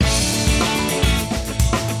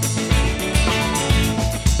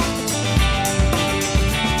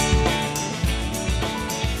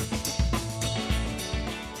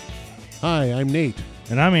Nate.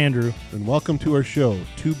 And I'm Andrew. And welcome to our show,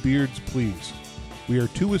 Two Beards Please. We are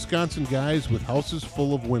two Wisconsin guys with houses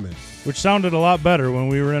full of women. Which sounded a lot better when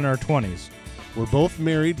we were in our 20s. We're both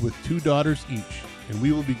married with 2 daughters each, and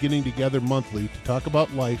we will be getting together monthly to talk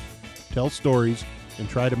about life, tell stories, and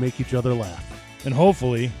try to make each other laugh. And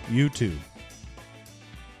hopefully, you too.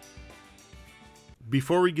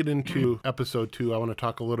 Before we get into episode 2, I want to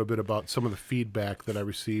talk a little bit about some of the feedback that I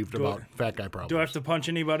received about fat guy problems. Do I have to punch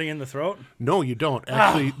anybody in the throat? No, you don't.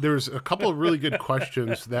 Actually, there's a couple of really good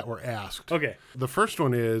questions that were asked. Okay. The first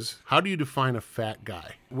one is, how do you define a fat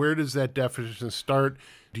guy? Where does that definition start?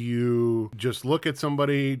 Do you just look at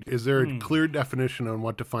somebody? Is there a clear definition on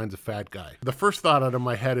what defines a fat guy? The first thought out of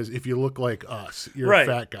my head is, if you look like us, you're a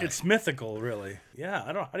fat guy. It's mythical, really. Yeah,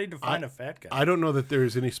 how do you define a fat guy? I don't know that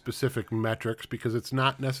there's any specific metrics because it's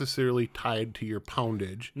not necessarily tied to your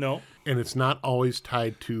poundage. No. And it's not always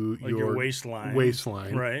tied to your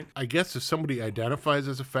waistline. Right. I guess if somebody identifies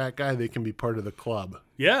as a fat guy, they can be part of the club.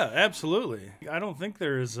 Yeah, absolutely. I don't think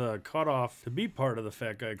there is a cutoff to be part of the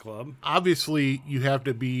fat guy club. Obviously, you have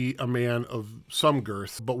to be a man of some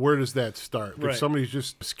girth, but where does that start? Right. If somebody's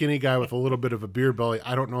just a skinny guy with a little bit of a beer belly,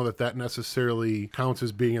 I don't know that that necessarily counts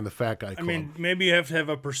as being in the fat guy club. I mean, maybe you have to have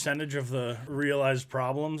a percentage of the realized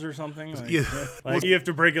problems or something. Like, Yeah. like you have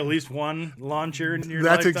to break at least one lawn chair in your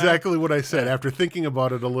That's lifetime. exactly what I said. After thinking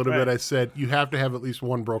about it a little bit, Right. I said, you have to have at least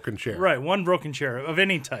one broken chair. Right, one broken chair of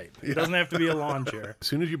any type. It doesn't have to be a lawn chair. As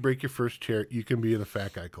soon as you break your first chair, you can be in the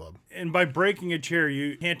fat guy club. And by breaking a chair,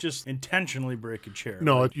 you can't just intentionally break a chair.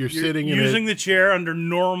 No, Like, you're sitting in using it the chair under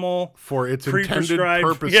normal for its intended pre-prescribed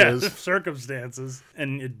purposes. circumstances,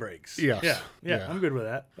 and it breaks. Yes. Yeah, I'm good with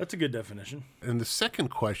that. That's a good definition. And the second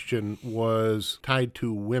question was tied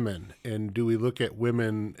to women. And do we look at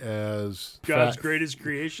women as God's fat? greatest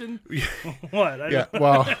creation? What? Yeah,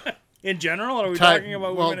 well, In general? Are we Tied- talking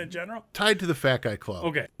about well, women in general? tied to the fat guy club.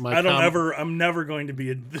 Okay. My I'm never going to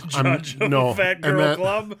be the judge of no, a fat and girl that-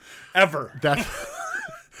 club, ever. That's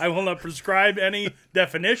I will not prescribe any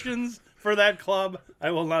definitions for that club. I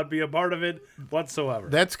will not be a part of it whatsoever.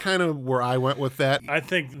 that's kind of where I went with that. I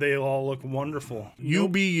think they all look wonderful. You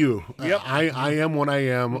be you. Yep. I am what I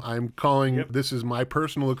am. I'm calling this is my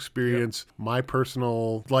personal experience, my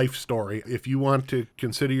personal life story. If you want to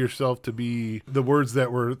consider yourself to be the words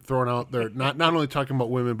that were thrown out there, not only talking about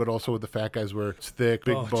women, but also with the fat guys where it's thick,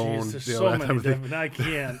 big bone. Geez, there's you know, so that many type of thing. different. I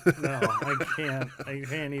can't. No, I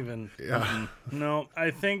can't even. Yeah. No, I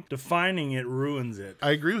think defining it ruins it.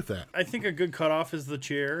 I agree with that. I think a good cutoff is the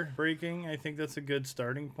chair breaking. I think that's a good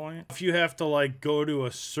starting point. If you have to go to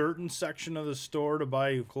a certain section of the store to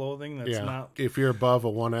buy clothing, that's not If you're above a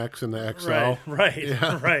 1X and the XL.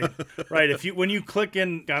 Right. If when you click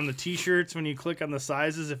in on the t-shirts, when you click on the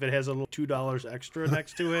sizes, if it has a little $2 extra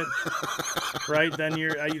next to it, right, then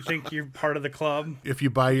you think you're part of the club. If you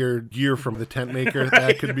buy your gear from the tent maker,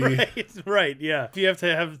 that could be. Right, yeah. If you have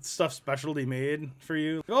to have stuff specialty made for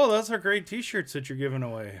you, those are great t-shirts that you're giving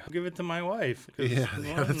away. I'll give it to my wife. Yeah,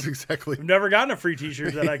 that's exactly. I've never gotten a free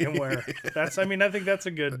t-shirt that I can wear. I think that's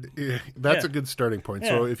a good. Yeah, that's a good starting point.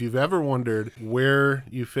 So Yeah. if you've ever wondered where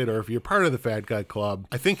you fit or if you're part of the Fat Guy Club,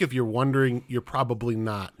 I think if you're wondering, you're probably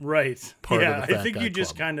not. Right. Part of the I Fat think Guy you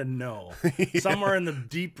just Club. kind of know. Somewhere in the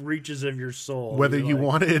deep reaches of your soul. Whether you're you like,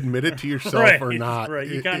 want to admit it to yourself Right, or not, right,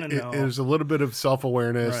 you kinda know. There's a little bit of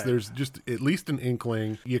self-awareness. Right. There's just at least an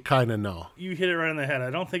inkling. You kind of know. You hit it right on the head. I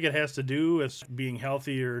don't think it has to do with being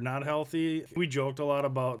healthy or not healthy. We joked a lot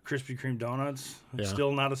about Krispy Kreme donuts. It's Yeah.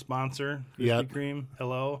 still not a sponsor. Krispy Yep. Kreme,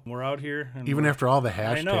 hello. We're out here. And Even after all the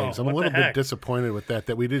I know. hashtags, I'm a What little the bit heck? disappointed with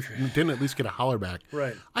that we didn't at least get a holler back.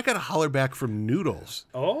 Right. I got a holler back from Noodles.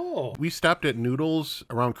 Oh. We stopped at Noodles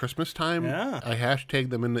around Christmas time. Yeah. I hashtagged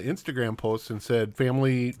them in the Instagram post and said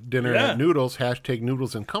family dinner Yeah. at Noodles, hashtag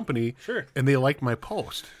Noodles and Company. Sure. And they liked my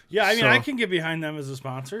post. Yeah, I mean, So, I can get behind them as a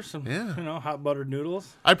sponsor. Some, Yeah. hot buttered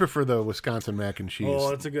noodles. I prefer the Wisconsin mac and cheese. Oh,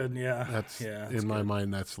 that's a good, That's that's in my good.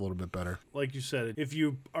 mind, that's a little bit better. Like you said, if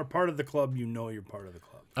you are part of the club, you know you're part of the club.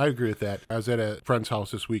 I agree with that. I was at a friend's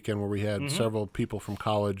house this weekend where we had several people from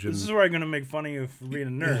college, and This is where I'm going to make fun of you for being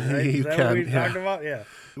a nerd, right? You Is that can, what we yeah. talked about? Yeah.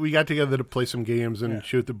 we got together to play some games and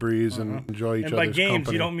shoot the breeze and enjoy each And by other's games,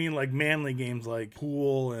 company. you don't mean like manly games like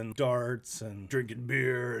pool and darts and drinking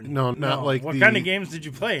beer. And, No, not like What the- kind of games did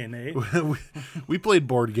you play, Nate? we played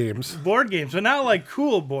board games. Board games, but not like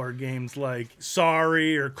cool board games like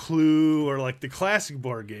Sorry or Clue or like the classic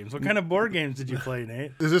board games. What kind of board games did you play,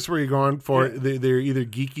 Nate? Is this where you're going for? They're either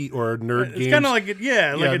geeky or nerd games. It's kind of like a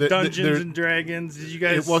they're- Dungeons and Dragons. Did you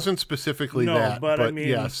guys? It wasn't specifically No, that, but but I mean,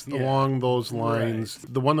 yes, yeah. along those lines.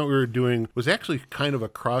 The one that we were doing was actually kind of a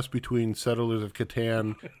cross between Settlers of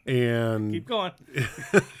Catan and Keep going.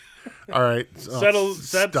 All right. Set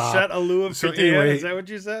a lieu of So Catan. anyway, Is that what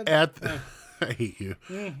you said? I hate you.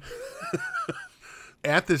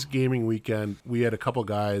 At this gaming weekend, we had a couple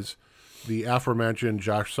guys. The aforementioned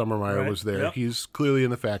Josh Summermeyer was there. Yep. He's clearly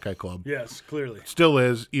in the Fat Guy Club. Yes, clearly. Still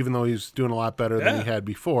is, even though he's doing a lot better than he had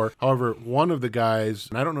before. However, one of the guys,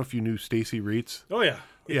 and I don't know if you knew Stacy Reitz. Oh, yeah.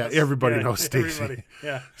 Yeah, everybody knows Stacy. Everybody.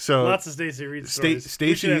 Yeah. So lots of Stacy Reitz stories.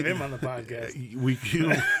 We should have him on the podcast. We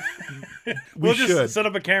We'll should just set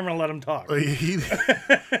up a camera and let him talk. He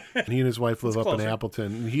and his wife live up in Appleton.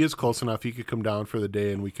 And he is close enough. He could come down for the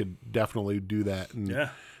day, and we could definitely do that.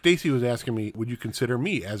 And Stacy was asking me, would you consider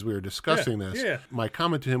me, as we were discussing this? Yeah. My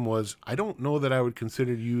comment to him was, I don't know that I would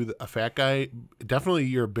consider you a fat guy. Definitely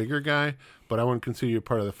you're a bigger guy, but I wouldn't consider you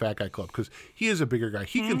part of the Fat Guy Club because he is a bigger guy.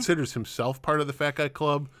 He considers himself part of the Fat Guy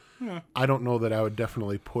Club. Yeah. I don't know that I would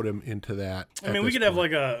definitely put him into that. I mean, we could have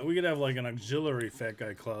like an auxiliary Fat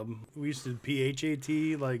Guy Club. We used to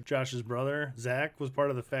PHAT, like Josh's brother Zach was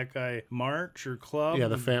part of the Fat Guy March or club. Yeah,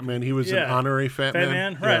 the Fat Man. He was an honorary Fat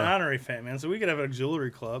Man. Right? Honorary Fat Man. So we could have an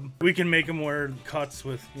auxiliary club. We can make him wear cuts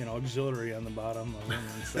with auxiliary on the bottom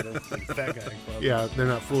instead of like Fat Guy Club. Yeah, they're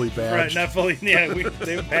not fully badged. Right, not fully. Yeah,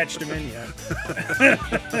 they haven't patched him in yet.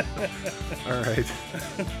 All right.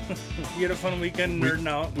 You had a fun weekend nerding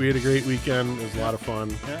out. We had a great weekend. It was a lot of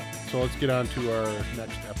fun. Yeah. So let's get on to our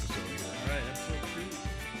next episode.